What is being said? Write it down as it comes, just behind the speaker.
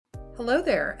Hello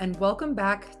there, and welcome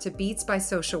back to Beats by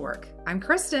Social Work. I'm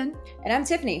Kristen. And I'm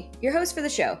Tiffany, your host for the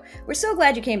show. We're so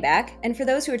glad you came back, and for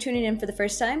those who are tuning in for the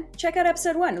first time, check out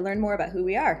episode 1 to learn more about who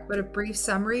we are. But a brief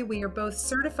summary, we are both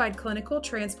certified clinical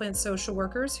transplant social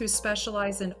workers who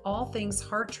specialize in all things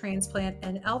heart transplant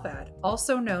and LVAD,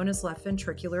 also known as left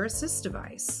ventricular assist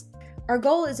device. Our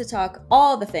goal is to talk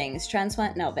all the things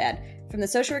transplant and LVAD from the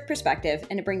social work perspective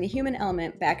and to bring the human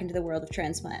element back into the world of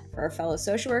transplant for our fellow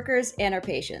social workers and our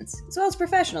patients, as well as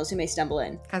professionals who may stumble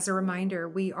in. As a reminder,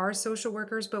 we are social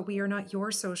workers, but we are not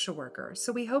your social worker.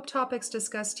 So we hope topics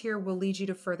discussed here will lead you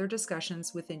to further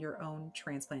discussions within your own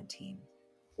transplant team.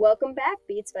 Welcome back,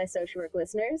 Beats by Social Work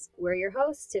listeners. We're your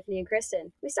hosts, Tiffany and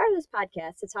Kristen. We started this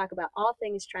podcast to talk about all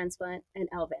things transplant and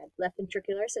LVAD, left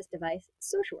ventricular assist device,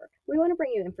 social work. We want to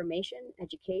bring you information,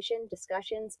 education,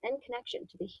 discussions, and connection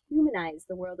to humanize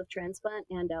the world of transplant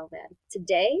and LVAD.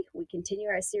 Today, we continue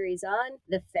our series on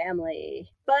the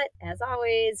family. But as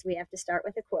always, we have to start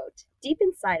with a quote. Deep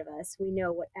inside of us, we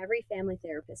know what every family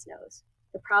therapist knows.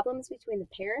 The problems between the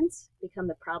parents become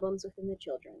the problems within the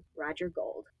children. Roger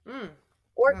Gould.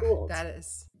 Or Gould. That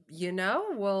is,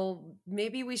 well,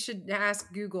 maybe we should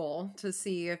ask Google to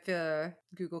see if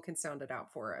Google can sound it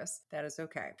out for us. That is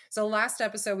okay. So last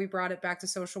episode, we brought it back to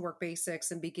social work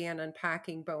basics and began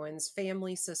unpacking Bowen's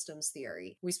family systems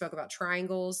theory. We spoke about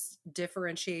triangles,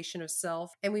 differentiation of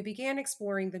self, and we began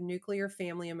exploring the nuclear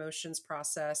family emotions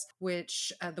process,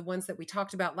 which the ones that we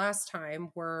talked about last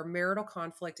time were marital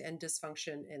conflict and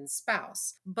dysfunction in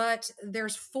spouse. But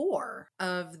there's 4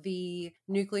 of the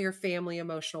nuclear family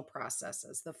emotional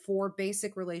processes, the 4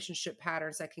 basic relationship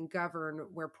patterns that can govern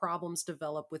where problems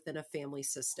develop within a family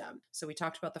system. So we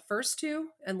talked about the first 2,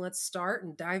 and let's start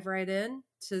and dive right in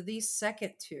to the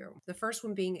second 2. The first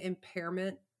one being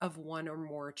impairment of one or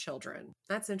more children.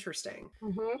 That's interesting.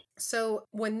 So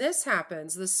when this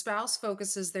happens, the spouse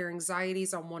focuses their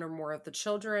anxieties on one or more of the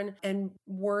children and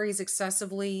worries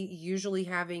excessively, usually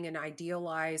having an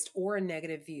idealized or a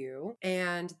negative view.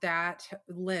 And that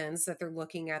lens that they're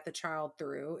looking at the child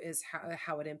through is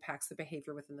how it impacts the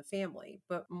behavior within the family.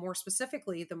 But more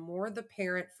specifically, the more the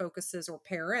parent focuses or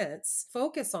parents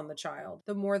focus on the child,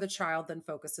 the more the child then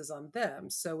focuses on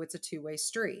them. So it's a two-way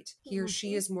street. He or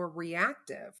she is more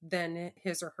reactive than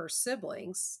his or her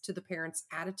siblings to the parents'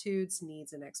 attitudes,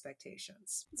 needs, and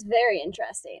expectations. It's very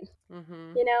interesting.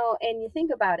 And you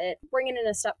think about it, bringing it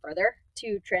a step further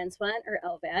to transplant or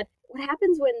LVAD, what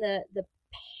happens when the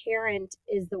parent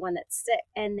is the one that's sick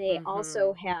and they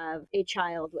also have a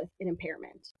child with an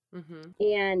impairment?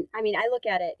 And I mean, I look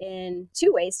at it in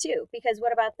 2 ways too, because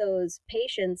what about those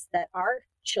patients that are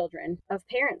children of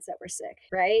parents that were sick,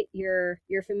 right? Your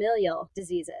familial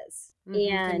diseases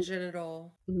and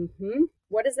congenital.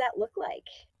 What does that look like?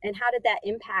 And how did that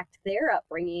impact their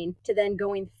upbringing to then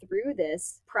going through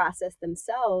this process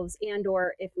themselves? And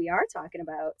or if we are talking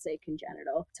about, say,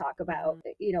 congenital, talk about,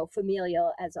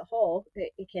 familial as a whole,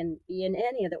 it can be in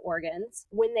any of the organs.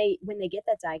 When they get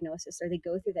that diagnosis or they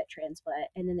go through that transplant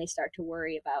and then they start to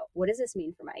worry about, what does this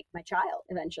mean for my child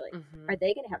eventually? Are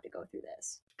they going to have to go through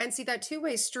this? And see, that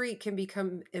two-way street can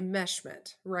become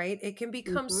enmeshment, right? It can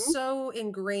become so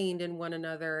ingrained in one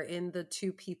another, in the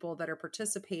 2 people that are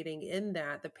participating in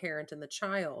that, the parent and the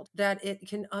child, that it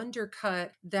can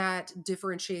undercut that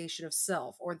differentiation of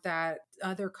self or that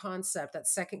other concept, that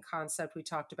second concept we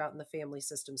talked about in the family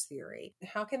systems theory.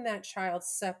 How can that child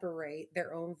separate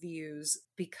their own views,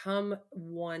 become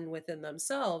one within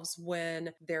themselves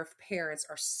when their parents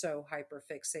are so hyper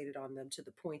fixated on them to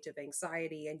the point of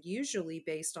anxiety, and usually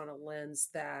based on a lens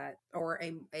that, or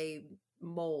a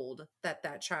mold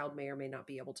that child may or may not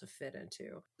be able to fit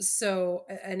into. So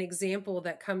an example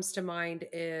that comes to mind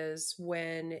is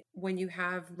when you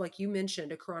have, like you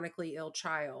mentioned, a chronically ill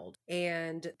child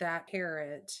and that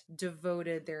parent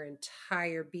devoted their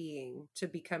entire being to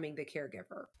becoming the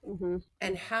caregiver,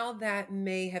 and how that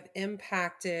may have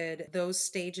impacted those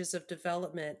stages of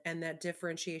development and that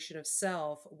differentiation of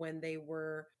self when they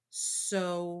were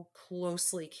so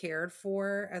closely cared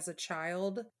for as a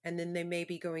child, and then they may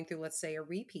be going through, let's say, a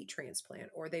repeat transplant,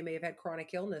 or they may have had chronic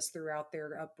illness throughout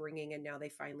their upbringing and now they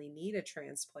finally need a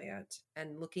transplant,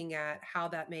 and looking at how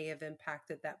that may have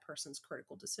impacted that person's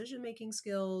critical decision-making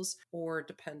skills or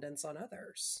dependence on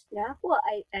others. Yeah, well,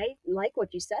 I like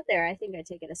what you said there. I think I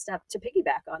take it a step to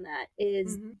piggyback on that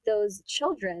is those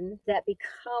children that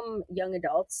become young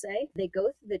adults, say, they go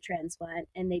through the transplant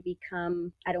and they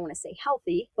become, I don't want to say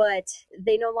healthy, but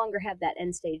they no longer have that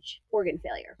end stage organ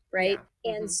failure, right?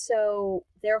 And so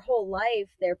their whole life,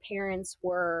 their parents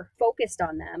were focused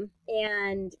on them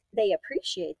and they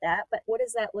appreciate that. But what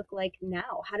does that look like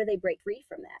now? How do they break free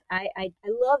from that? I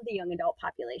love the young adult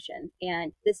population.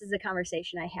 And this is a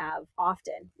conversation I have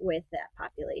often with that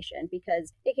population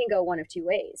because it can go one of two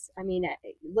ways. I mean,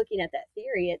 looking at that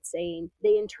theory, it's saying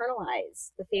they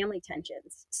internalize the family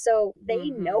tensions. So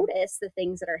they notice the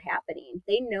things that are happening.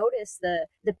 They notice the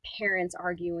parents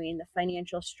arguing, the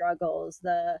financial struggles,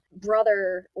 the brother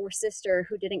or sister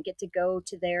who didn't get to go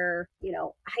to their,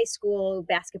 high school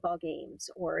basketball games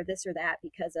or this or that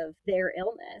because of their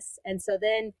illness. And so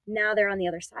then now they're on the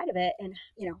other side of it and,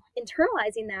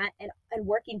 internalizing that and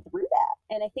working through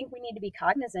that. And I think we need to be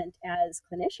cognizant as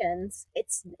clinicians.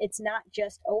 It's not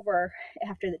just over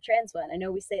after the transplant. I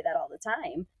know we say that all the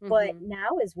time, but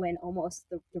now is when almost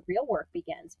the real work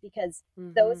begins because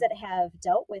those that have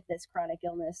dealt with this chronic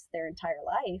illness their entire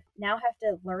life now have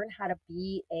to learn how to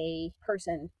be a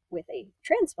person with a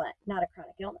transplant, not a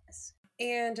chronic illness.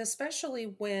 And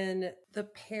especially when the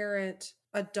parent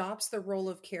adopts the role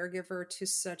of caregiver to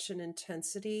such an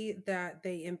intensity that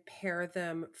they impair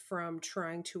them from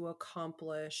trying to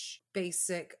accomplish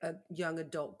basic young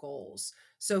adult goals.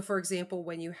 So for example,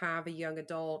 when you have a young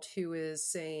adult who is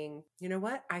saying, you know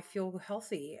what, I feel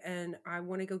healthy and I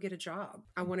want to go get a job.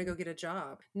 I want to go get a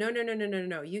job. No.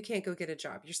 You can't go get a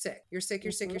job. You're sick. You're sick.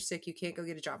 You're sick. You're sick. You can't go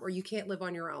get a job, or you can't live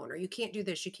on your own, or you can't do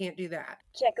this. You can't do that.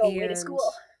 Can't go away to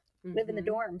school. Live in the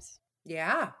dorms.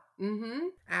 Yeah.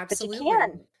 Absolutely. But you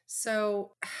can.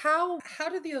 So how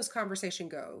did those conversation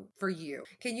go for you?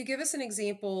 Can you give us an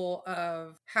example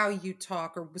of how you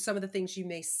talk or some of the things you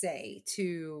may say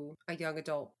to a young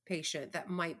adult patient that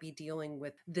might be dealing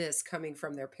with this coming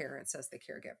from their parents as the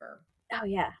caregiver? Oh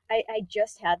yeah. I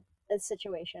just had a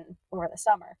situation over the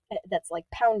summer that's like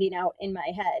pounding out in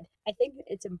my head. I think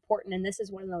it's important, and this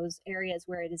is one of those areas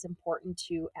where it is important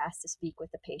to ask to speak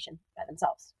with the patient by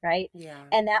themselves, right? Yeah.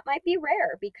 And that might be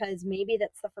rare because maybe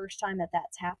that's the first time that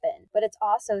that's happened, but it's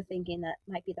also thinking that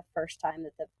might be the first time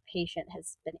that the patient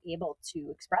has been able to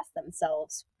express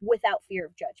themselves without fear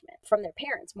of judgment from their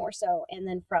parents more so, and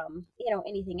then from,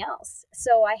 anything else.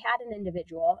 So I had an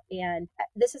individual, and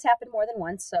this has happened more than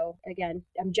once. So again,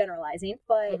 I'm generalizing,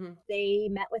 but they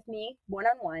met with me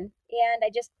one-on-one, and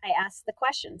I asked the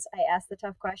questions. I asked the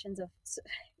tough questions of,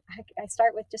 I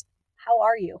start with just, how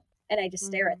are you? And I just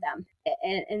stare at them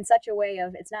in such a way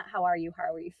of, it's not how are you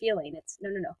feeling? It's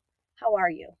no. How are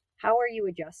you? How are you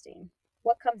adjusting?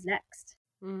 What comes next?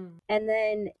 And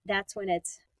then that's when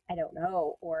it's, I don't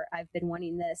know, or I've been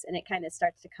wanting this, and it kind of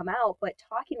starts to come out, but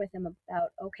talking with them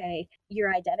about, okay,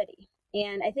 your identity.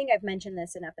 And I think I've mentioned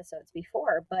this in episodes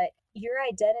before, but your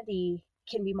identity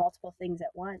can be multiple things at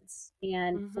once.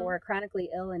 And for a chronically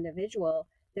ill individual,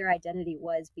 their identity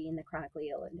was being the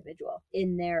chronically ill individual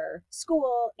in their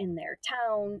school, in their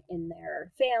town, in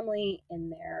their family, in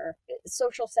their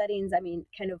social settings. I mean,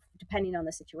 kind of depending on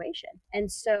the situation.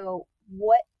 And so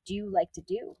what do you like to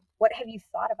do? What have you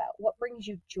thought about? What brings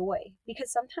you joy?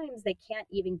 Because sometimes they can't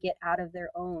even get out of their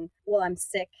own, well, I'm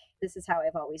sick. This is how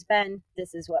I've always been.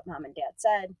 This is what mom and dad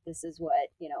said. This is what,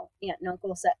 aunt and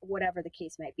uncle said, whatever the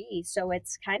case might be. So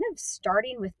it's kind of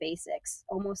starting with basics,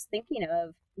 almost thinking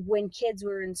of when kids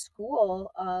were in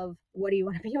school of what do you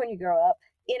want to be when you grow up?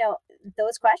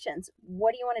 Those questions.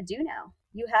 What do you want to do now?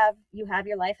 You have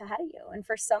your life ahead of you. And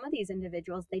for some of these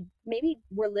individuals, they maybe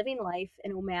were living life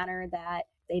in a manner that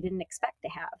they didn't expect to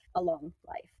have a long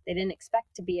life. They didn't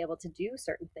expect to be able to do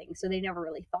certain things. So they never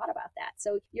really thought about that.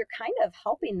 So you're kind of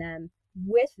helping them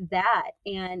with that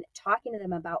and talking to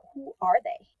them about who are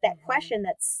they? That question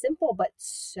that's simple but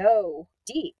so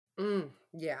deep.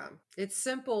 Yeah, it's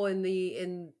simple in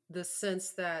the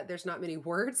sense that there's not many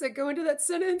words that go into that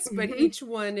sentence, but each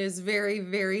one is very,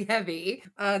 very heavy.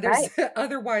 There's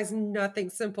otherwise nothing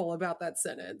simple about that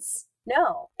sentence.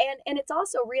 No. And it's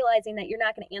also realizing that you're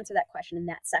not going to answer that question in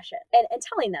that session and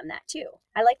telling them that too.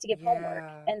 I like to give homework.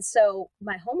 And so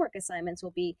my homework assignments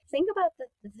will be, think about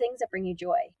the things that bring you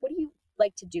joy. What do you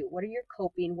like to do? What are your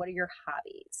coping? What are your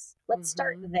hobbies? Let's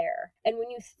start there. And when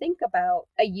you think about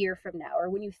a year from now, or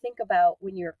when you think about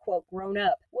when you're, quote, grown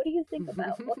up, what do you think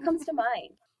about? What comes to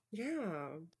mind? Yeah.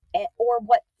 Or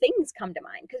what things come to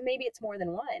mind? Because maybe it's more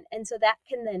than one. And so that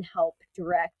can then help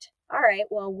direct, all right,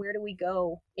 well, where do we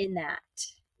go in that?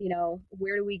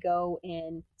 Where do we go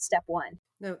in step one?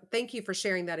 No, thank you for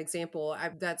sharing that example.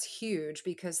 That's huge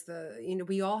because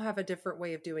we all have a different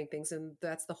way of doing things. And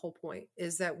that's the whole point,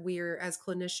 is that we're, as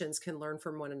clinicians, can learn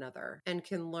from one another and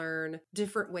can learn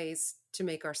different ways to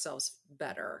make ourselves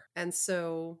better. And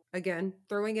so, again,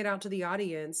 throwing it out to the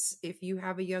audience, if you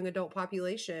have a young adult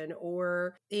population,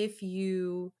 or if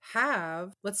you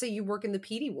have, let's say you work in the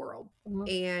PD world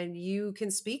and you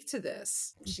can speak to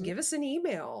this, give us an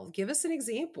email, give us an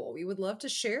example. We would love to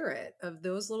share it of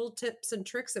those little tips and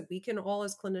tricks that we can all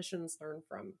as clinicians learn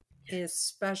from,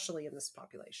 especially in this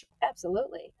population.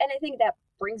 Absolutely. And I think that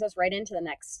brings us right into the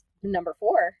next number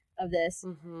 4 of this,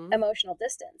 emotional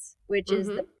distance, which is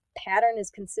the pattern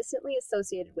is consistently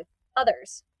associated with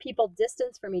others. People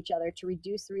distance from each other to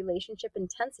reduce the relationship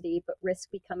intensity, but risk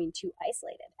becoming too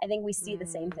isolated. I think we see the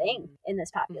same thing in this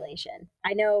population.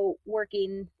 I know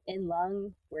working in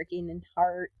lung, working in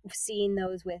heart, seeing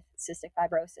those with cystic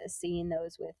fibrosis, seeing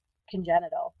those with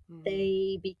congenital,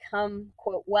 they become,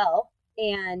 quote, well,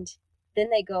 and then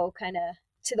they go kind of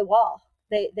to the wall.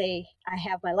 I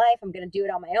have my life. I'm going to do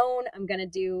it on my own. I'm going to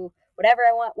do whatever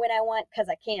I want, when I want, because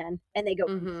I can. And they go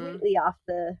completely off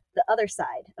the other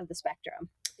side of the spectrum.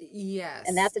 Yes.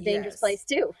 And that's a dangerous place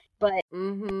too. But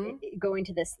going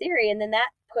to this theory, and then that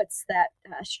puts that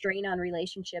strain on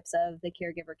relationships of the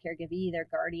caregiver, caregivee, their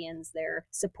guardians, their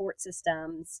support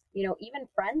systems, even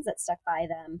friends that stuck by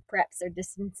them. Perhaps they're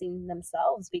distancing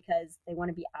themselves because they want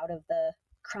to be out of the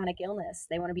chronic illness.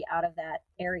 They want to be out of that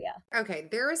area. Okay.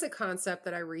 There is a concept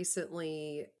that I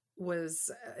recently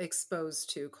was exposed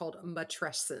to called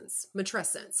matrescence.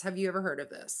 Matrescence. Have you ever heard of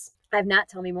this? I've not.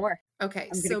 Tell me more. Okay.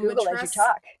 I'm going to Google as you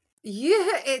talk.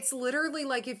 Yeah. It's literally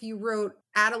like if you wrote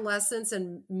adolescence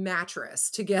and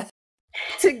mattress together.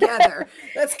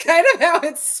 That's kind of how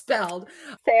it's spelled.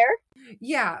 Fair.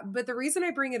 Yeah, but the reason I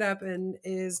bring it up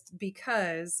is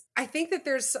because I think that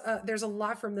there's a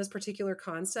lot from this particular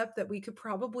concept that we could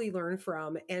probably learn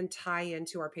from and tie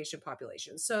into our patient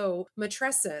population. So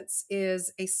matrescence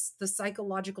is the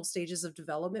psychological stages of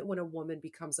development when a woman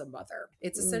becomes a mother.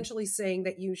 It's essentially saying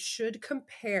that you should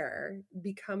compare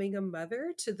becoming a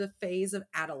mother to the phase of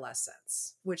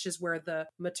adolescence, which is where the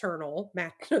maternal,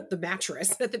 the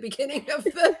mattress at the beginning of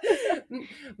the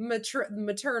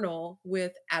maternal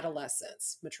with adolescence.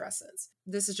 Matrescence.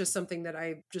 This is just something that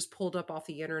I just pulled up off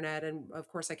the internet, and of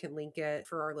course I can link it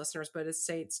for our listeners, but it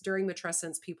states during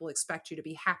matrescence, people expect you to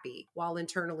be happy while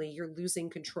internally you're losing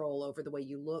control over the way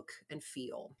you look and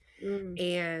feel.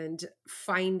 And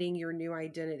finding your new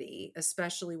identity,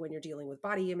 especially when you're dealing with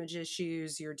body image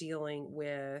issues, you're dealing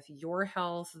with your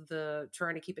health,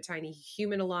 trying to keep a tiny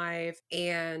human alive,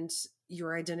 and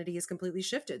your identity is completely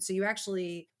shifted. So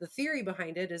the theory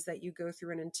behind it is that you go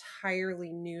through an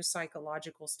entirely new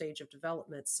psychological stage of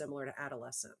development similar to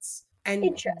adolescence.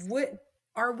 And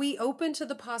are we open to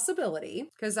the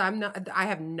possibility? Because I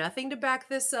have nothing to back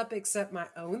this up except my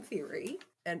own theory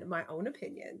and my own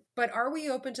opinion. But are we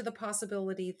open to the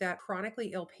possibility that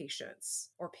chronically ill patients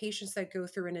or patients that go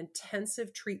through an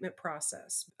intensive treatment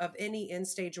process of any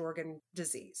end-stage organ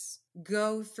disease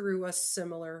go through a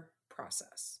similar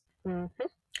process?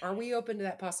 Are we open to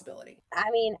that possibility? I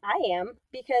mean, I am,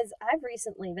 because I've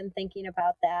recently been thinking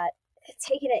about that,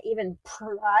 taking it even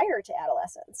prior to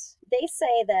adolescence. They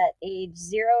say that age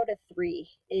 0 to 3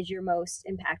 is your most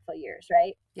impactful years,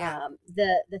 right? Yeah.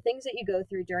 The things that you go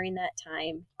through during that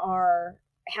time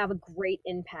have a great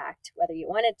impact, whether you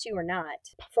want it to or not,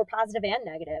 for positive and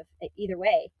negative, either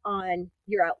way, on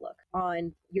your outlook,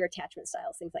 on your attachment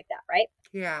styles, things like that, right?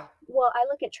 Yeah. Well, I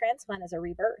look at transplant as a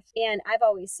rebirth. And I've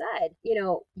always said,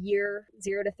 year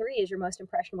 0 to 3 is your most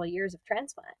impressionable years of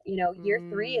transplant. Year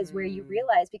 3 is where you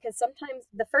realize, because sometimes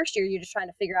the first year you're just trying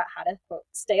to figure out how to, quote,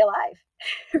 stay alive,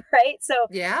 right? So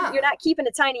you're not keeping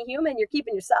a tiny human, you're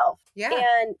keeping yourself. Yeah.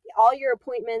 And all your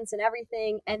appointments and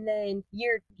everything. And then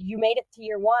you made it to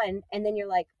year 1, and then you're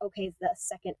like, okay, is the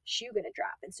second shoe going to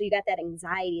drop? And so you got that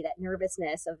anxiety, that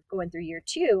nervousness of going through year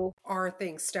 2. Are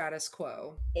things status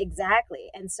quo? Exactly.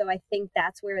 And so I think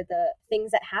that's where the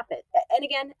things that happen. And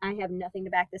again, I have nothing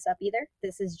to back this up either.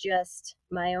 This is just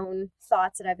my own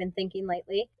thoughts that I've been thinking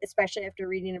lately, especially after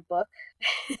reading a book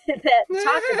that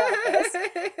talked about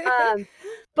this.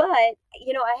 But,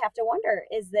 I have to wonder,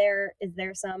 is there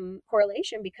some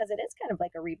correlation? Because it is kind of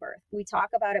like a rebirth. We talk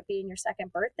about it being your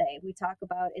second birthday. We talk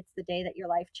about it's the day that your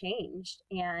life changed.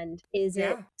 And is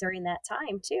it during that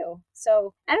time too?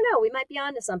 So I don't know, we might be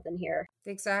onto something here.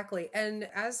 Exactly. And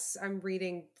as I'm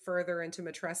reading further into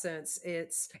matrescence,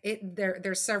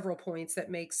 there's several points that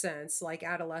make sense. Like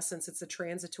adolescence, it's a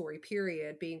transitory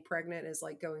period. Being pregnant is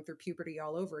like going through puberty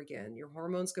all over again. Your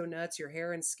hormones go nuts, your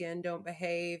hair and skin don't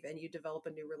behave, and you develop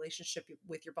a new relationship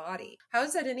with your body. How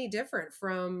is that any different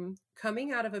from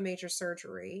coming out of a major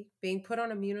surgery, being put on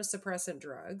immunosuppressant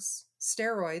drugs,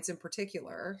 steroids in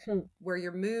particular, where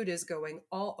your mood is going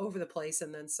all over the place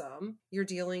and then some? You're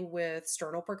dealing with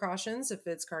sternal precautions if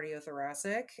it's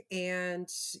cardiothoracic, and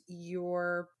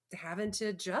you're having to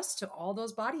adjust to all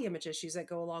those body image issues that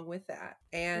go along with that.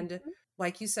 And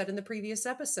like you said in the previous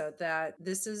episode, that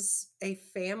this is a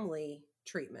family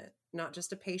treatment, not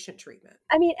just a patient treatment.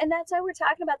 I mean, and that's why we're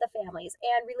talking about the families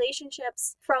and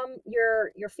relationships from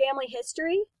your family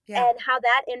history and how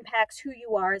that impacts who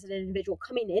you are as an individual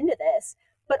coming into this.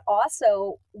 But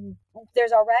also,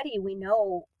 there's already, we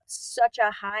know, such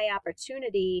a high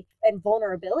opportunity and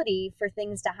vulnerability for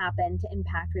things to happen to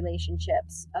impact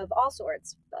relationships of all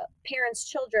sorts, parents,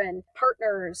 children,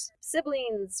 partners,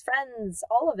 siblings, friends,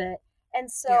 all of it.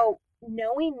 And so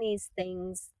knowing these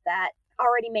things that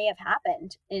already may have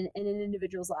happened in an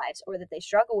individual's lives, or that they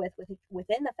struggle with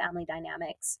within the family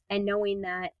dynamics, and knowing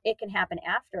that it can happen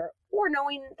after, or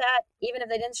knowing that even if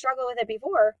they didn't struggle with it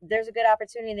before, there's a good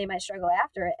opportunity they might struggle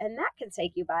after it, and that can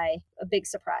take you by a big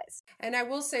surprise. And I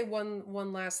will say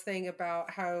one last thing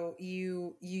about how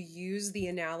you use the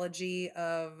analogy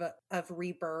of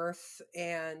rebirth,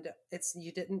 and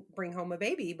you didn't bring home a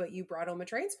baby, but you brought home a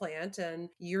transplant, and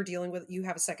you're dealing with, you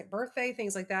have a second birthday,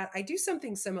 things like that. I do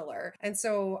something similar. And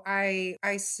so I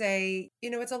say,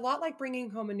 it's a lot like bringing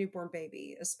home a newborn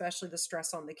baby, especially the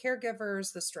stress on the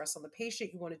caregivers, the stress on the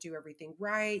patient. You want to do everything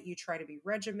right. You try to be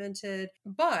regimented.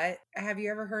 But have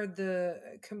you ever heard the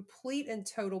complete and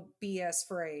total BS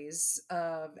phrase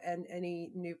of, and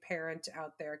any new parent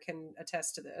out there can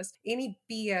attest to this, any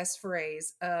BS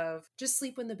phrase of just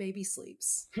sleep when the baby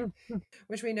sleeps,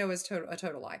 which we know is a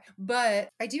total lie. But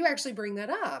I do actually bring that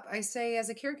up. I say, as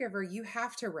a caregiver, you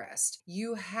have to rest.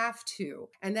 You have to.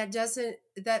 And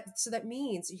that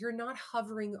means you're not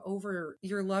hovering over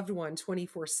your loved one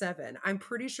 24/7. I'm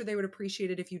pretty sure they would appreciate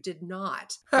it if you did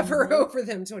not hover over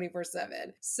them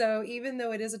 24/7. So even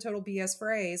though it is a total BS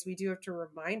phrase, we do have to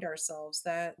remind ourselves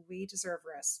that we deserve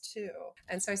rest too.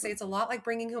 And so I say it's a lot like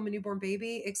bringing home a newborn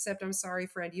baby, except I'm sorry,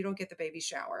 friend, you don't get the baby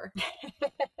shower.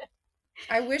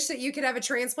 I wish that you could have a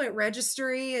transplant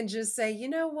registry and just say, you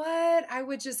know what, I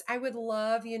would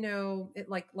love, it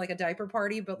like a diaper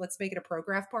party, but let's make it a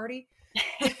Prograf party.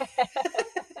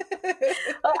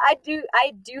 Well, I do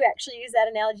actually use that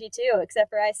analogy too, except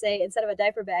for I say, instead of a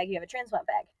diaper bag, you have a transplant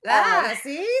bag.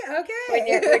 See? Okay. When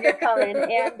you're coming.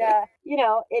 And,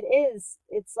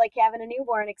 it's like having a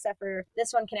newborn, except for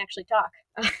this one can actually talk,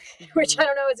 which I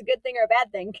don't know is a good thing or a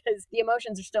bad thing, because the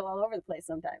emotions are still all over the place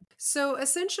sometimes. So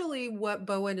essentially what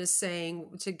Bowen is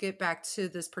saying, to get back to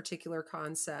this particular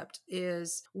concept,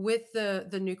 is with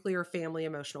the nuclear family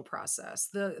emotional process,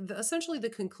 essentially the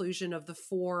conclusion of the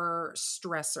four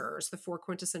stressors, the four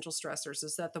quintessential stressors,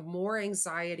 is that the more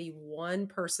anxiety one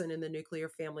person in the nuclear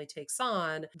family takes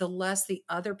on, the less the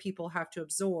other people have to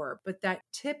absorb. But that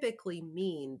typically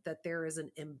means that there is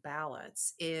an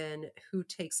imbalance in who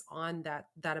takes on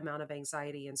that amount of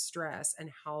anxiety and stress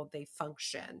and how they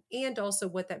function, and also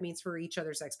what that means for each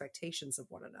other's expectations of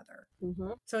one another.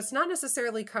 So it's not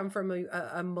necessarily come from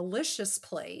a malicious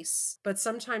place, but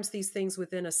sometimes these things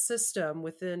within a system,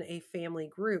 within a family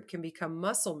group, can become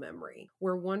muscle memory,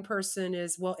 where one person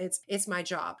is, well, it's my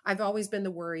job. I've always been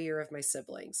the worrier of my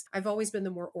siblings. I've always been the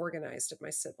more organized of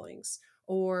my siblings.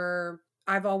 Or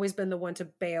I've always been the one to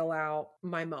bail out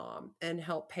my mom and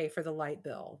help pay for the light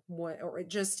bill, or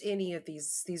just any of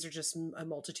these. These are just a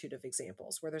multitude of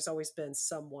examples where there's always been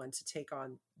someone to take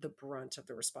on the brunt of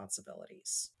the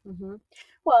responsibilities.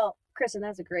 Well, Kristen,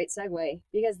 that's a great segue,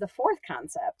 because the fourth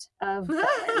concept of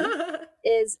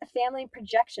is a family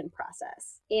projection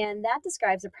process. And that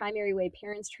describes the primary way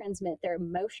parents transmit their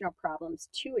emotional problems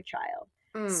to a child.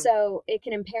 So it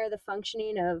can impair the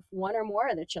functioning of one or more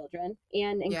of the children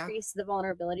and increase the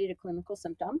vulnerability to clinical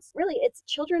symptoms. Really, it's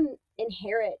children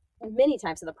inherit many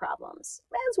types of the problems,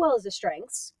 as well as the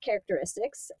strengths,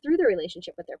 characteristics, through the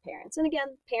relationship with their parents. And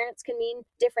again, parents can mean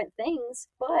different things,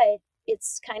 but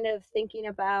it's kind of thinking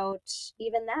about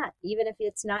even if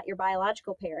it's not your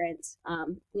biological parents,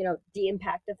 the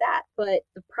impact of that. But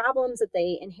the problems that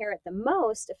they inherit the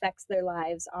most affects their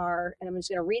lives are, and I'm just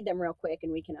going to read them real quick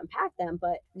and we can unpack them,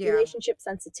 but relationship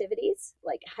sensitivities,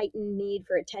 like heightened need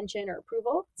for attention or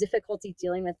approval, difficulty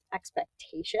dealing with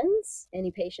expectations.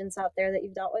 Any patients out there that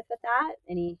you've dealt with that?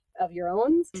 Any of your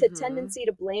own, to Mm-hmm. tendency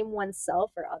to blame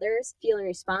oneself or others, feeling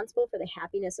responsible for the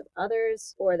happiness of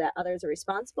others, or that others are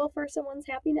responsible for someone's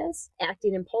happiness,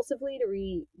 acting impulsively to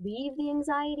relieve the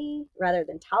anxiety rather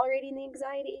than tolerating the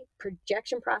anxiety.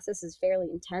 Projection process is fairly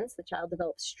intense. The child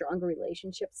develops stronger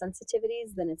relationship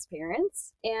sensitivities than its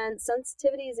parents, and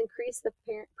sensitivities increase the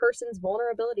person's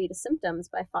vulnerability to symptoms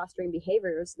by fostering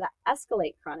behaviors that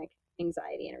escalate chronic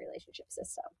anxiety in a relationship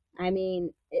system. I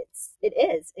mean, it's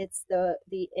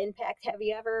the impact. Have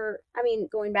you ever, I mean,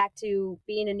 going back to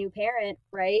being a new parent,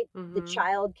 right? The Mm-hmm.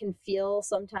 child can feel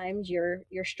sometimes your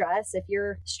stress. If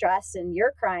you're stressed and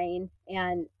you're crying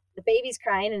and the baby's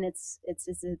crying, and it's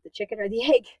the chicken or the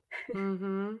egg.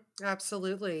 Mm-hmm.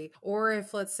 Absolutely. Or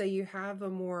if, let's say, you have a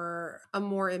more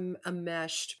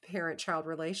enmeshed parent-child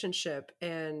relationship,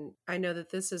 and I know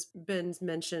that this has been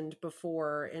mentioned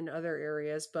before in other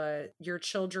areas, but your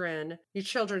children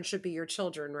should be your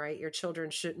children, right? Your children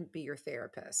shouldn't be your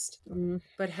therapist.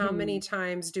 But how many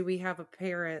times do we have a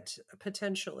parent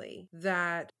potentially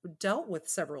that dealt with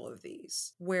several of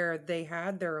these where they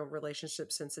had their own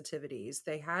relationship sensitivities,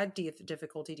 they had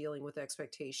difficulty dealing with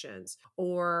expectations,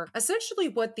 or essentially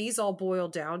what these all boil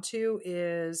down to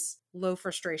is low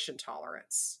frustration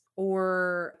tolerance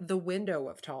or the window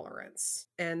of tolerance.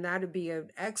 And that would be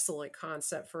an excellent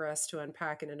concept for us to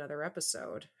unpack in another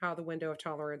episode, how the window of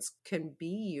tolerance can be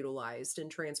utilized in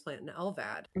transplant and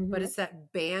LVAD. But it's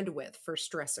that bandwidth for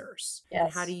stressors.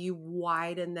 And how do Yes. you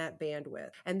widen that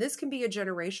bandwidth? And this can be a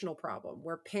generational problem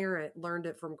where parent learned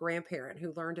it from grandparent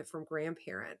who learned it from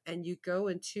grandparent. And you go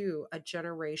into a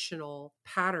generational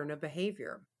pattern of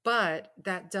behavior. But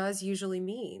that does usually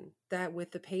mean that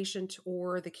with the patient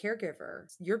or the caregiver,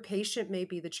 your patient may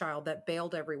be the child that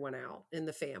bailed everyone out in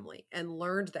the family and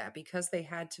learned that because they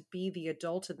had to be the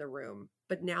adult in the room.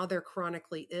 But now they're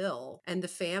chronically ill and the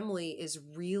family is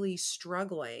really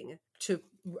struggling to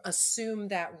assume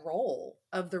that role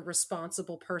of the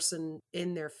responsible person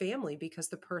in their family, because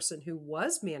the person who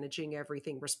was managing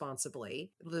everything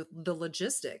responsibly, the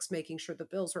logistics, making sure the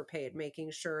bills were paid, making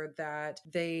sure that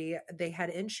they had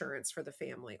insurance for the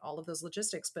family, all of those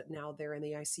logistics, but now they're in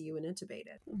the ICU and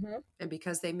intubated. And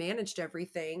because they managed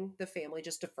everything, the family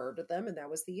just deferred to them and that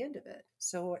was the end of it.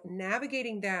 So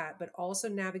navigating that, but also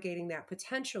navigating that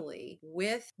potentially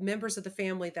with members of the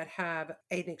family that have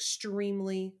an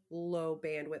extremely low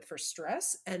bandwidth for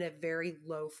stress and a very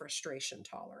low frustration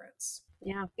tolerance.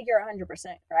 Yeah, you're 100%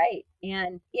 right.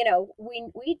 And,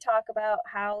 we talk about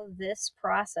how this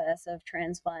process of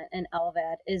transplant and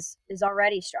LVAD is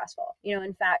already stressful.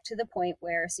 In fact, to the point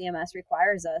where CMS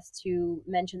requires us to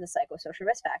mention the psychosocial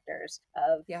risk factors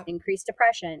of increased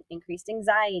depression, increased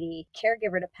anxiety,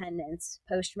 caregiver dependence,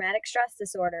 post-traumatic stress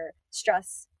disorder,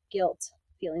 stress, guilt,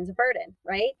 feelings of burden,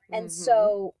 right? And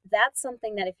so that's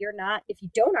something that if you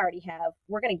don't already have,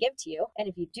 we're going to give to you. And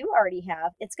if you do already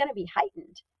have, it's going to be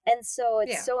heightened. And so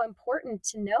it's so important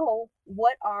to know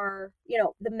what are,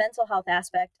 the mental health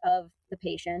aspect of the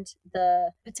patient,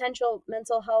 the potential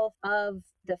mental health of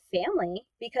the family,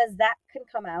 because that can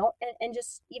come out. And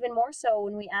just even more so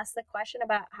when we ask the question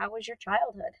about how was your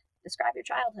childhood? Describe your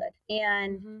childhood.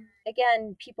 And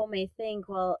again, people may think,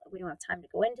 well, we don't have time to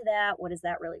go into that. What is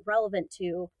that really relevant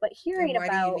to? But hearing and why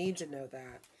about, do you need to know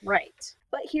that? Right.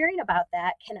 But hearing about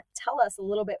that can tell us a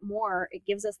little bit more. It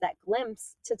gives us that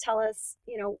glimpse to tell us,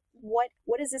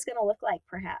 what is this going to look like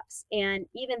perhaps? And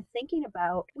even thinking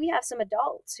about, we have some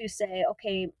adults who say,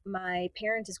 okay, my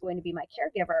parent is going to be my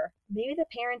caregiver. Maybe the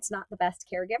parent's not the best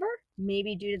caregiver,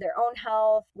 maybe due to their own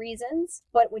health reasons.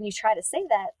 But when you try to say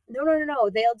that, no,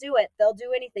 they'll do it. They'll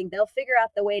do anything. They'll figure out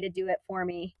the way to do it for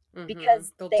me.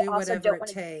 Because they'll they do also whatever don't it want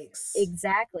to takes.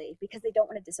 Exactly, because they don't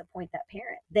want to disappoint that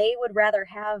parent. They would rather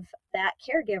have that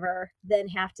caregiver than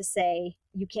have to say,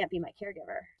 you can't be my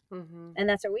caregiver. And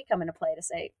that's where we come into play to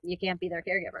say, you can't be their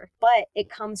caregiver. But it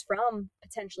comes from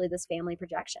potentially this family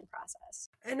projection process.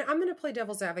 And I'm going to play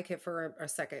devil's advocate for a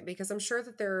second, because I'm sure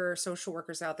that there are social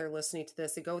workers out there listening to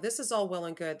this and go, this is all well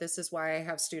and good. This is why I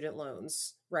have student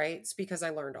loans, right? It's because I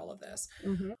learned all of this.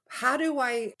 How do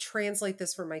I translate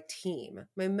this for my team,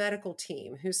 my medical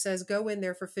team, who says, go in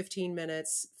there for 15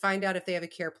 minutes, find out if they have a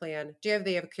care plan. Do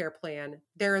they have a care plan?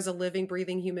 There is a living,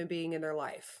 breathing human being in their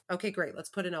life. Okay, great. Let's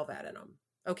put an LVAD in them.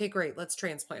 Okay, great. Let's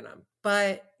transplant them.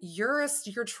 But you're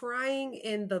trying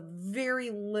in the very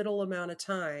little amount of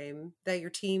time that your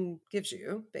team gives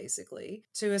you, basically,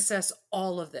 to assess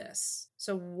all of this.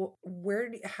 So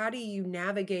how do you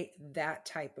navigate that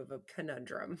type of a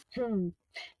conundrum?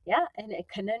 Yeah, and a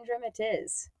conundrum it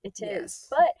is. It is. Yes.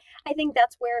 But I think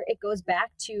that's where it goes back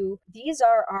to, these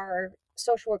are our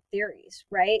social work theories,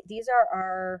 right? These are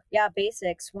our,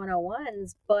 basics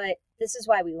 101s, but this is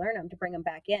why we learn them, to bring them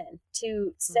back in,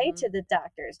 to say to the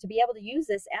doctors, to be able to use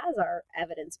this as our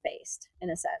evidence-based in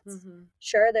a sense.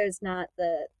 Sure, there's not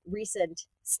the recent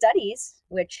studies,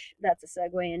 which that's a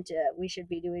segue into we should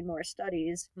be doing more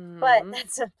studies, but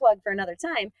that's a plug for another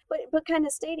time. But kind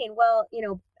of stating, well,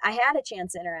 I had a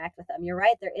chance to interact with them. You're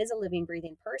right, there is a living,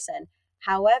 breathing person.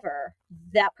 However,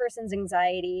 that person's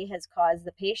anxiety has caused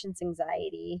the patient's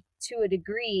anxiety to a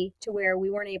degree to where we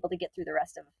weren't able to get through the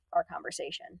rest of our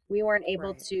conversation. We weren't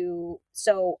able to.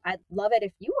 So I'd love it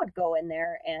if you would go in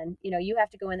there and, you have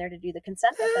to go in there to do the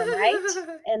consent with them,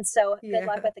 right? And so good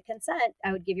luck with the consent.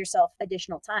 I would give yourself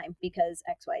additional time because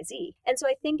XYZ. And so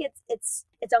I think it's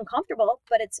uncomfortable,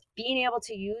 but it's being able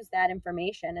to use that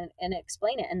information and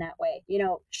explain it in that way.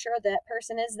 Sure, that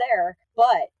person is there,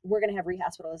 but we're going to have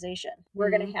rehospitalization. We're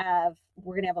going to have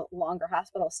a longer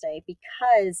hospital stay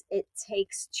because it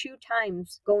takes 2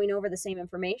 times going over the same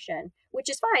information, which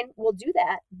is fine. We'll do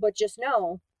that, but just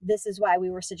know this is why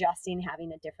we were suggesting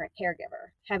having a different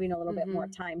caregiver, having a little bit more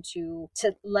time to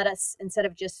let us, instead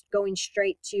of just going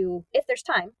straight to, if there's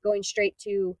time, going straight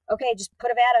to, okay, just put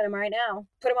a VAD on him right now,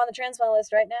 put him on the transplant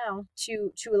list right now,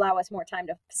 to allow us more time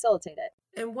to facilitate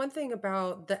it. And one thing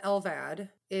about the LVAD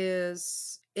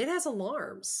is it has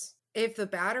alarms. If the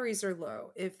batteries are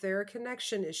low, if there are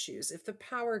connection issues, if the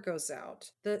power goes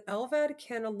out, the LVAD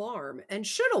can alarm and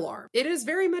should alarm. It is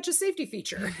very much a safety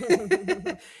feature.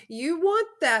 You want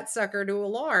that sucker to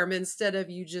alarm instead of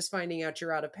you just finding out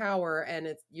you're out of power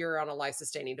and you're on a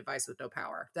life-sustaining device with no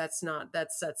power. That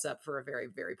sets up for a very,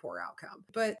 very poor outcome.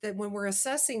 But that when we're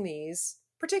assessing these,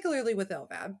 particularly with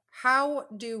LVAD, how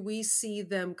do we see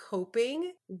them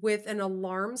coping with an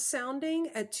alarm sounding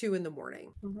at 2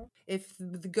 a.m? If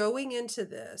going into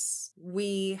this,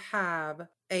 we have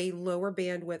a lower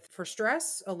bandwidth for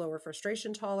stress, a lower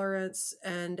frustration tolerance,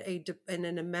 and an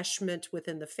enmeshment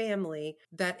within the family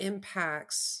that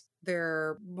impacts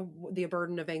the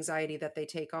burden of anxiety that they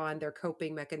take on, their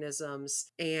coping mechanisms,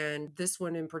 and this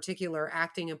one in particular,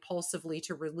 acting impulsively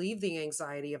to relieve the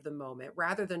anxiety of the moment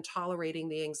rather than tolerating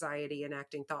the anxiety and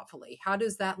acting thoughtfully. How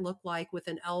does that look like with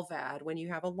an LVAD when you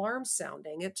have alarms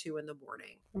sounding at 2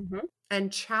 a.m?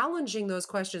 And challenging those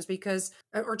questions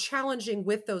or challenging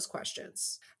with those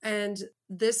questions. And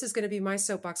this is going to be my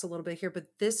soapbox a little bit here, but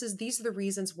these are the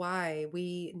reasons why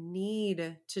we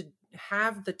need to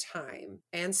have the time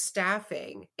and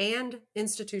staffing and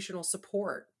institutional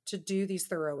support to do these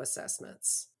thorough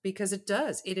assessments, because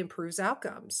it improves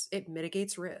outcomes. It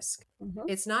mitigates risk.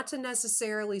 It's not to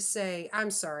necessarily say,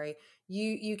 I'm sorry,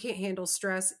 you can't handle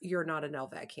stress, you're not an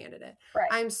LVAD candidate. Right.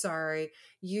 I'm sorry,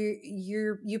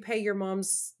 you pay your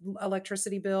mom's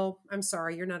electricity bill, I'm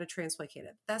sorry, you're not a transplant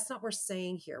candidate. That's not what we're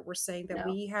saying here. We're saying that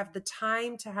we have the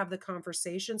time to have the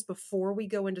conversations before we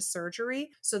go into surgery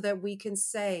so that we can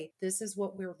say, this is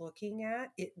what we're looking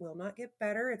at. It will not get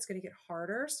better. It's going to get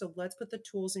harder. So let's put the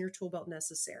tools in your tool belt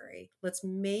necessary. Let's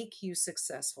make you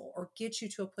successful or get you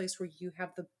to a place where you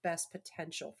have the best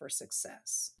potential for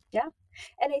success. Yeah.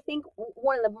 And I think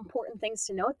one of the important things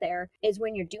to note there is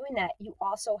when you're doing that, you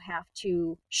also have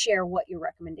to share what your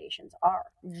recommendations are.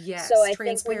 Yes. So I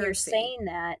think when you're saying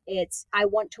that, I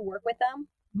want to work with them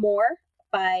more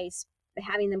by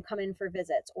having them come in for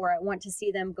visits, or I want to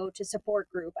see them go to support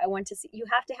group. You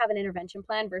have to have an intervention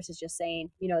plan versus just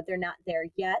saying, they're not there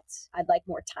yet, I'd like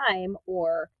more time,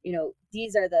 or,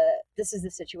 this is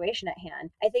the situation at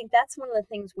hand. I think that's one of the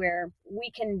things where we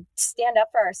can stand up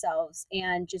for ourselves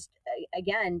and just,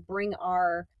 again, bring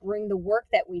the work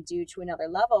that we do to another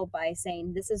level by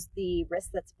saying, this is the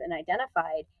risk that's been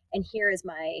identified, and here is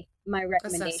my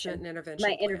recommendation,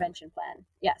 intervention plan.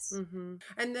 Yes.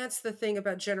 And that's the thing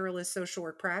about generalist social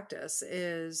work practice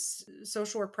is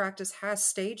social work practice has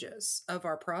stages of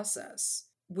our process.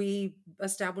 We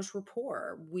establish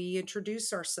rapport, we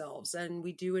introduce ourselves, and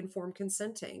we do informed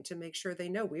consenting to make sure they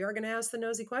know we are going to ask the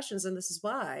nosy questions. And this is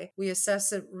why we assess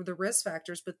the risk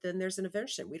factors, but then there's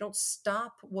intervention. We don't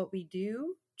stop what we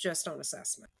do just on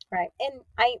assessment. Right. And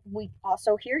we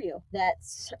also hear you.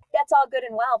 That's all good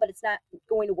and well, but it's not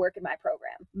going to work in my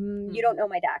program. You don't know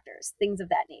my doctors, things of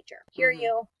that nature. Hear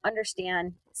you,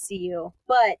 understand, see you.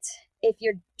 But if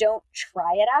you don't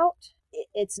try it out,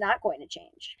 it's not going to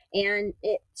change. And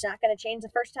it's not going to change the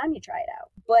first time you try it out.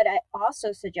 But I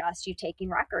also suggest you taking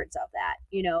records of that,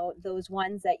 those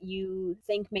ones that you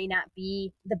think may not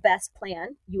be the best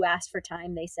plan. You asked for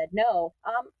time, they said no.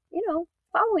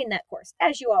 following that course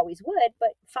as you always would,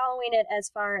 but following it as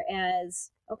far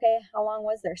as, okay, how long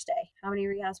was their stay? How many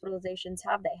rehospitalizations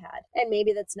have they had? And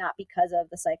maybe that's not because of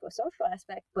the psychosocial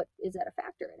aspect, but is that a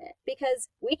factor in it? Because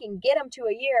we can get them to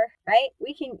a year, right?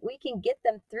 We can get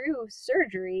them through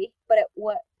surgery, but at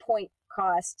what point,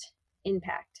 cost,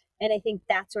 impact? And I think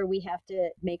that's where we have to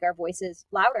make our voices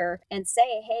louder and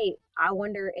say, hey, I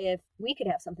wonder if we could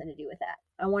have something to do with that.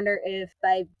 I wonder if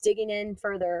by digging in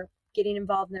further, getting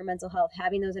involved in their mental health,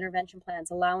 having those intervention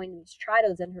plans, allowing them to try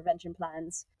those intervention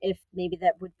plans, if maybe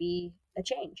that would be a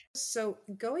change. So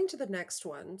going to the next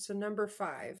one, so number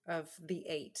 5 of the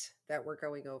 8 that we're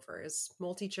going over is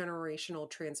multi-generational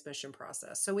transmission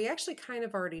process. So we actually kind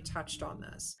of already touched on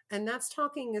this, and that's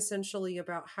talking essentially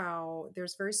about how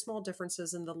there's very small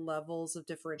differences in the levels of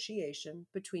differentiation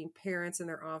between parents and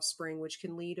their offspring, which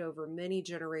can lead over many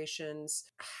generations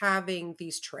having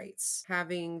these traits,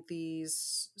 having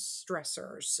these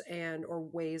stressors and or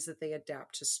ways that they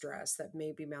adapt to stress that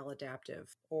may be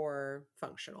maladaptive or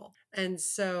functional. And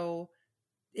so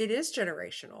it is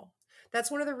generational. That's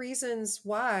one of the reasons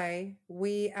why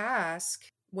we ask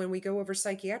when we go over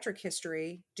psychiatric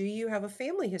history, do you have a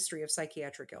family history of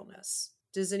psychiatric illness?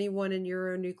 Does anyone in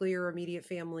your nuclear or immediate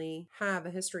family have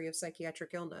a history of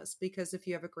psychiatric illness? Because if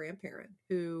you have a grandparent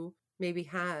who maybe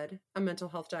had a mental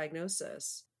health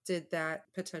diagnosis, did that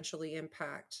potentially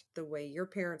impact the way your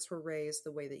parents were raised,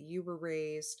 the way that you were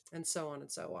raised, and so on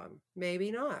and so on? Maybe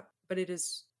not, but it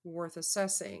is worth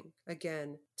assessing,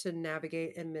 again, to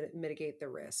navigate and mitigate the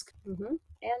risk. Mm-hmm.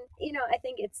 And, I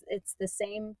think it's the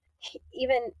same,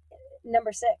 even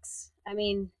number 6. I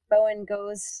mean, Bowen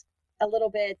goes a little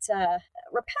bit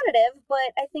repetitive, but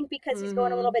I think because he's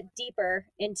going a little bit deeper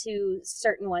into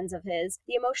certain ones of his,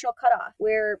 the emotional cutoff,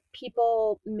 where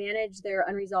people manage their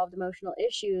unresolved emotional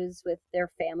issues with their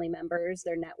family members,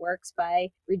 their networks, by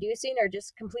reducing or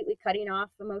just completely cutting off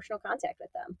emotional contact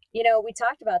with them. We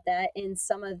talked about that in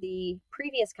some of the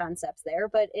previous concepts there,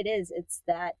 but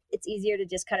it's easier to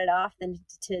just cut it off than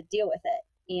to deal with it.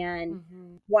 And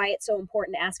why it's so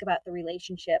important to ask about the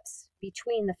relationships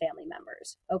between the family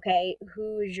members. Okay,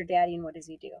 who is your daddy and what does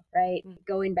he do, right?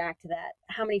 Going back to that,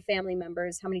 how many family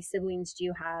members, how many siblings do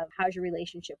you have? How's your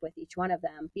relationship with each one of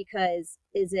them? Because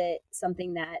is it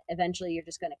something that eventually you're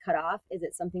just going to cut off? Is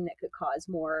it something that could cause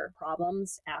more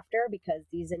problems after because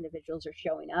these individuals are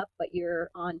showing up, but you're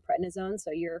on prednisone,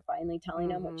 so you're finally telling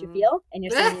them what you feel, and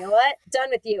you're saying, you know what, done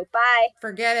with you, bye.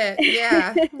 Forget it,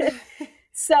 yeah.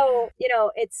 So,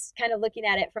 it's kind of looking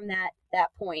at it from that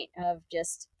point of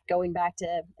just going back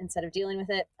to, instead of dealing with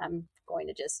it, I'm going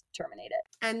to just terminate it.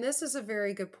 And this is a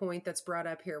very good point that's brought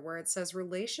up here, where it says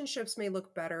relationships may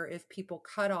look better if people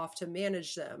cut off to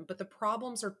manage them, but the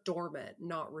problems are dormant,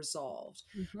 not resolved.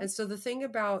 And so the thing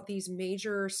about these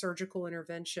major surgical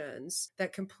interventions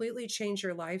that completely change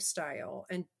your lifestyle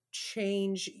and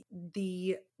change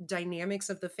the dynamics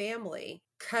of the family,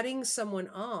 cutting someone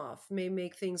off may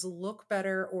make things look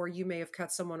better, or you may have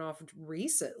cut someone off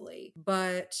recently,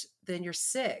 but then you're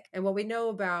sick. And what we know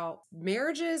about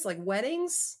marriages, like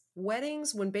weddings,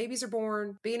 when babies are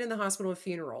born, being in the hospital and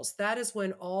funerals, that is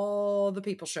when all the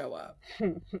people show up.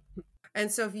 And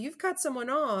so if you've cut someone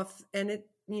off and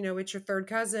it's your third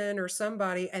cousin or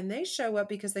somebody, and they show up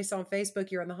because they saw on Facebook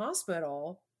you're in the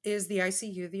hospital, is the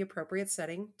ICU the appropriate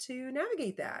setting to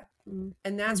navigate that?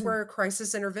 And that's where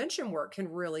crisis intervention work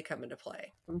can really come into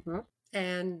play.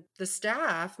 And the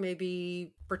staff may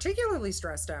be particularly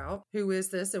stressed out. Who is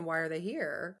this and why are they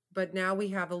here? But now we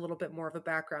have a little bit more of a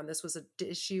background. This was an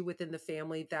issue within the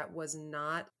family that was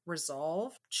not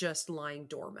resolved, just lying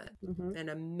dormant. And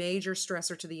a major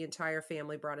stressor to the entire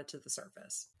family brought it to the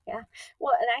surface. Yeah.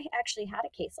 Well, and I actually had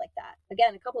a case like that,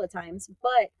 again, a couple of times,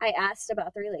 but I asked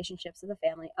about the relationships of the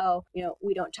family. Oh,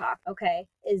 we don't talk. Okay.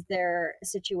 Is there a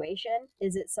situation?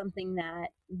 Is it something that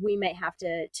we might have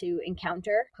to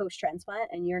encounter post-transplant,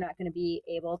 and you're not going to be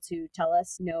able to tell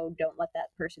us, no, don't let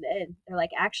that person in? They're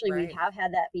like, actually, we have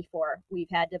had that before. We've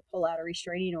had to pull out a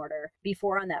restraining order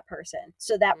before on that person.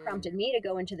 So that prompted me to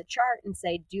go into the chart and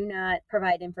say, do not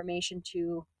provide information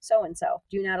to so-and-so.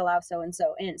 Do not allow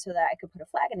so-and-so in, so that I could put a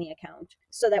flag in the account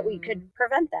so that we could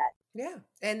prevent that. Yeah.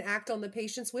 And act on the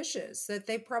patient's wishes, that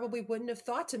they probably wouldn't have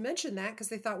thought to mention that because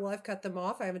they thought, well, I've cut them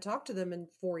off. I haven't talked to them in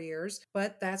 4 years,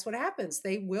 but that's what happens.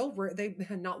 It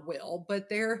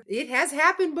has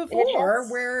happened before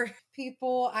where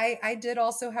people, I did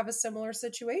also have a similar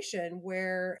situation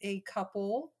where a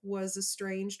couple was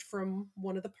estranged from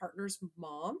one of the partner's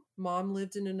mom. Mom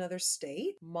lived in another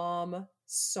state. Mom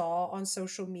saw on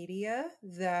social media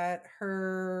that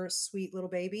her sweet little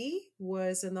baby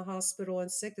was in the hospital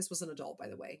and sick. This was an adult, by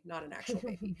the way, not an actual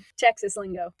baby. Texas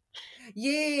lingo.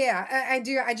 Yeah, I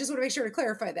do. I just want to make sure to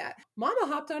clarify that. Mama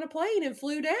hopped on a plane and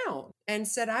flew down and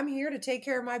said, I'm here to take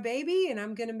care of my baby and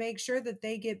I'm going to make sure that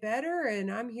they get better and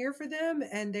I'm here for them.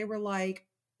 And they were like,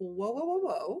 whoa, whoa, whoa,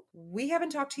 whoa. We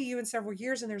haven't talked to you in several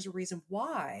years and there's a reason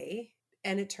why.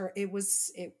 And it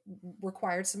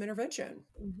required some intervention.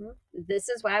 Mm-hmm. This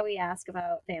is why we ask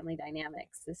about family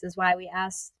dynamics. This is why we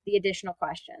ask the additional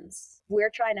questions.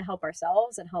 We're trying to help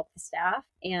ourselves and help the staff.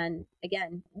 And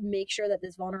again, make sure that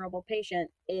this vulnerable patient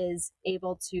is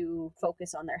able to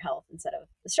focus on their health instead of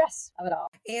the stress of it all.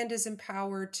 And is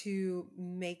empowered to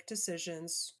make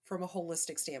decisions from a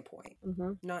holistic standpoint,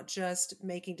 not just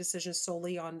making decisions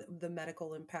solely on the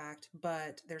medical impact,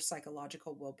 but their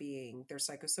psychological well-being, their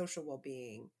psychosocial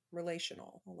well-being,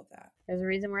 relational, all of that. There's a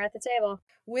reason we're at the table.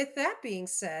 With that being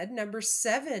said, number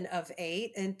 7 of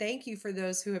 8, and thank you for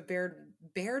those who have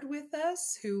bared with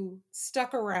us, who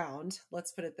stuck around,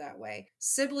 let's put it that way.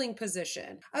 Sibling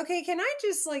position. Okay, can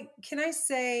I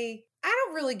say, I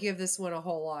don't really give this one a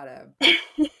whole lot of,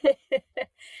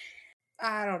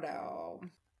 I don't know.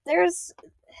 There's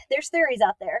theories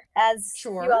out there, as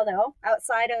Sure. you all know,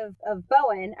 outside of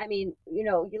Bowen. I mean,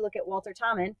 you look at Walter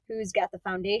Tommen, who's got the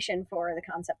foundation for the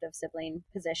concept of sibling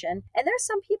position. And there's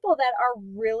some people that are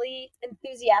really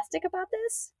enthusiastic about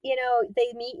this.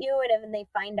 They meet you and then they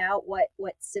find out what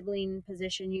sibling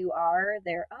position you are.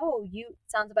 They're, oh, you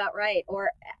sounds about right.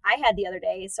 Or I had the other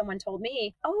day, someone told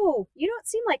me, oh, you don't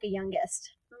seem like a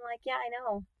youngest. I'm like, yeah, I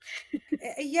know.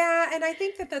 Yeah, and I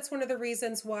think that that's one of the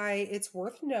reasons why it's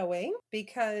worth knowing,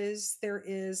 because there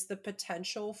is the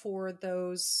potential for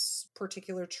those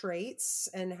particular traits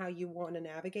and how you want to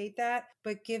navigate that,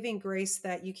 but giving grace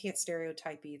that you can't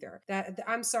stereotype either. That,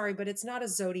 I'm sorry, but it's not a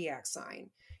zodiac sign.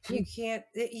 You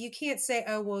can't say,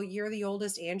 oh, well, you're the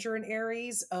oldest and you're an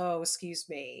Aries. Oh, excuse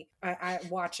me. I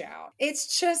watch out.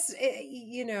 It's just,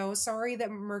 sorry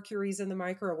that Mercury's in the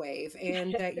microwave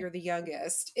and that you're the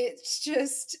youngest. It's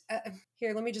just,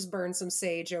 here, let me just burn some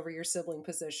sage over your sibling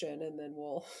position and then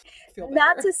we'll feel better.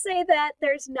 Not to say that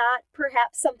there's not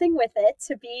perhaps something with it,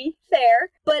 to be fair,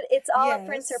 but it's all up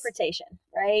for interpretation,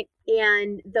 right?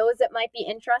 And those that might be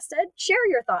interested, share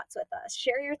your thoughts with us.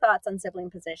 Share your thoughts on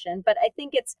sibling position. But I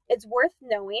think it's worth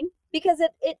knowing, because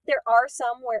there are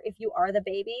some where if you are the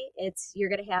baby, you're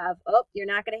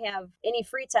not going to have any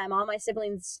free time. All my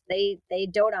siblings, they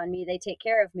dote on me. They take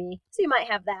care of me. So you might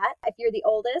have that. If you're the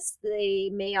oldest, they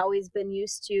may always been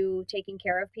used to taking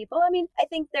care of people. I mean, I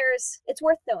think it's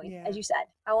worth knowing, as you said.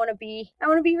 I want to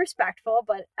be respectful,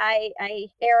 but I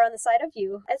err on the side of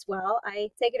you as well. I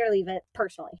take it or leave it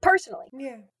personally.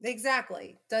 Yeah,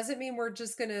 exactly. Doesn't mean we're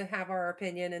just going to have our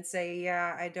opinion and say,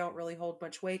 yeah, I don't really hold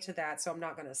much weight to that, so I'm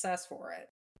not going to assess for it.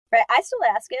 Right. I still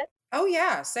ask it. Oh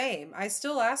yeah, same. I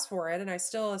still ask for it and I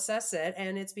still assess it.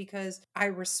 And it's because I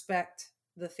respect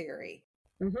the theory.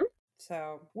 Mm-hmm.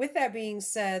 So with that being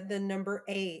said, the number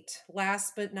 8,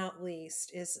 last but not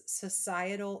least, is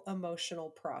societal emotional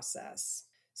process.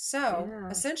 So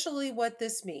essentially what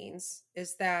this means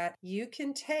is that you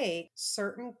can take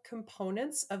certain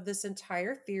components of this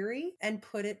entire theory and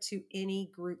put it to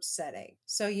any group setting.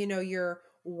 So, your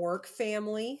work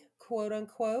family, quote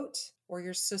unquote, or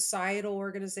your societal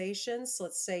organizations.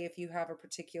 Let's say if you have a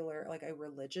particular, like a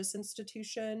religious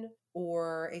institution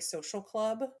or a social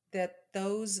club, that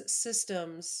those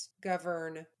systems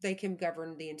can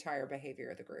govern the entire behavior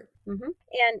of the group. Mm-hmm.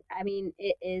 And I mean,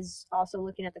 it is also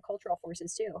looking at the cultural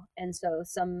forces too. And so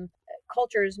some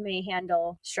cultures may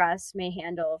handle stress, may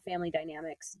handle family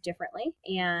dynamics differently.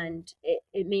 And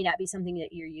it may not be something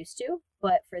that you're used to,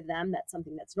 but for them, that's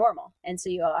something that's normal. And so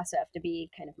you also have to be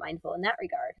kind of mindful in that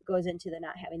regard. It goes into the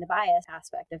not having the bias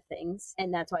aspect of things.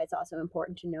 And that's why it's also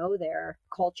important to know their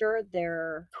culture,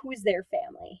 who's their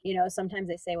family. Sometimes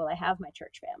they say, well, I have my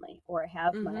church family, or I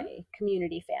have my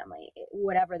community family,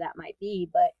 whatever that might be.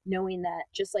 But knowing that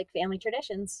just like family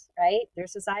traditions, right?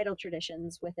 There's societal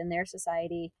traditions within their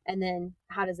society. And then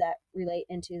how does that relate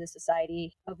into the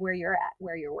society of where you're at,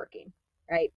 where you're working,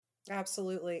 right?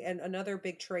 Absolutely. And another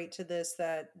big trait to this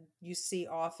that you see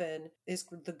often is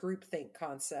the groupthink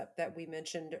concept that we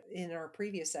mentioned in our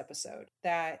previous episode,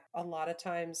 that a lot of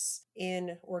times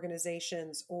in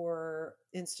organizations or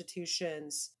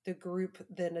institutions, the group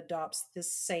then adopts the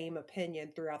same opinion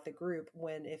throughout the group,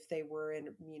 when if they were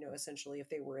essentially if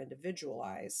they were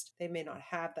individualized, they may not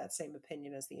have that same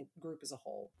opinion as the group as a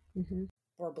whole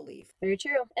or belief. Very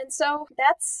true. And so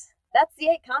that's the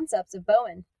 8 concepts of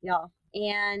Bowen, y'all.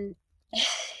 And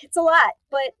it's a lot,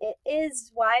 but it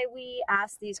is why we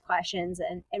ask these questions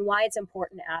and why it's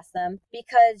important to ask them,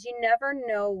 because you never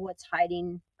know what's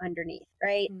hiding underneath,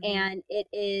 right? Mm-hmm. And it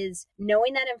is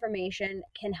knowing that information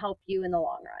can help you in the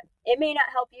long run. It may not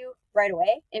help you right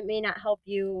away. It may not help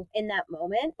you in that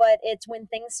moment, but it's when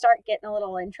things start getting a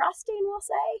little interesting, we'll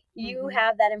say, you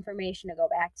have that information to go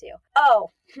back to.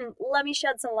 Oh, let me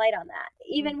shed some light on that.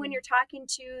 Even when you're talking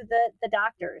to the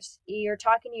doctors, you're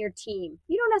talking to your team,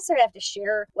 you don't necessarily have to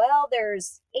share, well,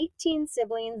 there's 18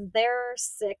 siblings, there are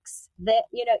 6, that,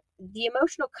 you know, the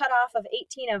emotional cutoff of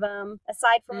 18 of them,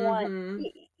 aside from one,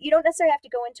 you don't necessarily have to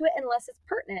go into it unless it's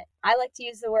pertinent. I like to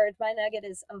use the word, my nugget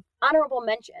is of honorable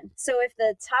mention. So if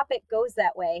the topic goes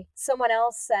that way, someone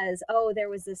else says, oh, there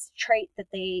was this trait that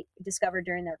they discovered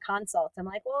during their consults. I'm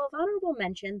like, well, of honorable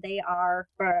mention, they are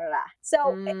blah, blah, blah.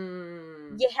 So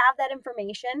you have that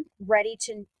information ready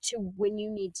to when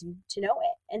you need to know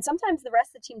it. And sometimes the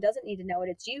rest of the team doesn't need to know it.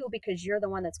 It's you, because you're the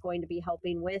one that's going to be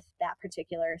helping with that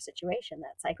particular situation,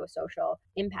 that psychosocial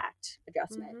impact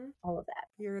adjustment, all of that.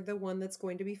 You're the one that's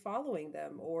going to be following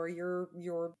them, or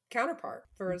your counterpart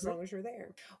for as long as you're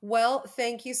there. Well,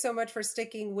 thank you so much for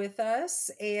sticking with us.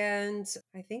 And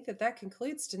I think that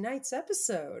concludes tonight's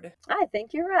episode. I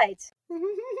think you're right.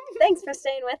 Thanks for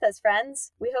staying with us,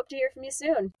 friends. We hope to hear from you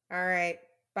soon. All right.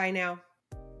 Bye now.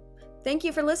 Thank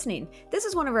you for listening. This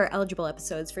is one of our eligible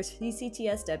episodes for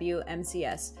CCTSW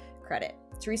MCS credit.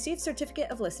 To receive Certificate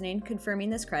of Listening confirming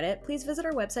this credit, please visit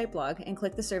our website blog and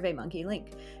click the SurveyMonkey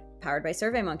link. Powered by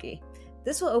SurveyMonkey.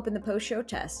 This will open the post-show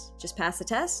test. Just pass the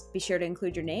test, be sure to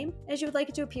include your name as you would like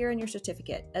it to appear in your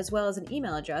certificate, as well as an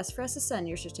email address for us to send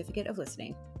your Certificate of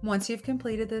Listening. Once you've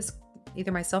completed this,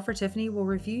 either myself or Tiffany will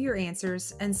review your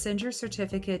answers and send your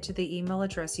certificate to the email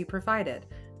address you provided.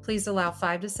 Please allow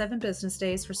 5 to 7 business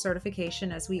days for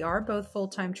certification, as we are both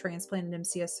full-time transplant and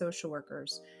MCS social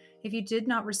workers. If you did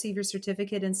not receive your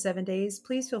certificate in 7 days,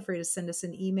 please feel free to send us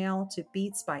an email to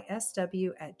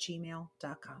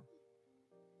beatsbysw@gmail.com.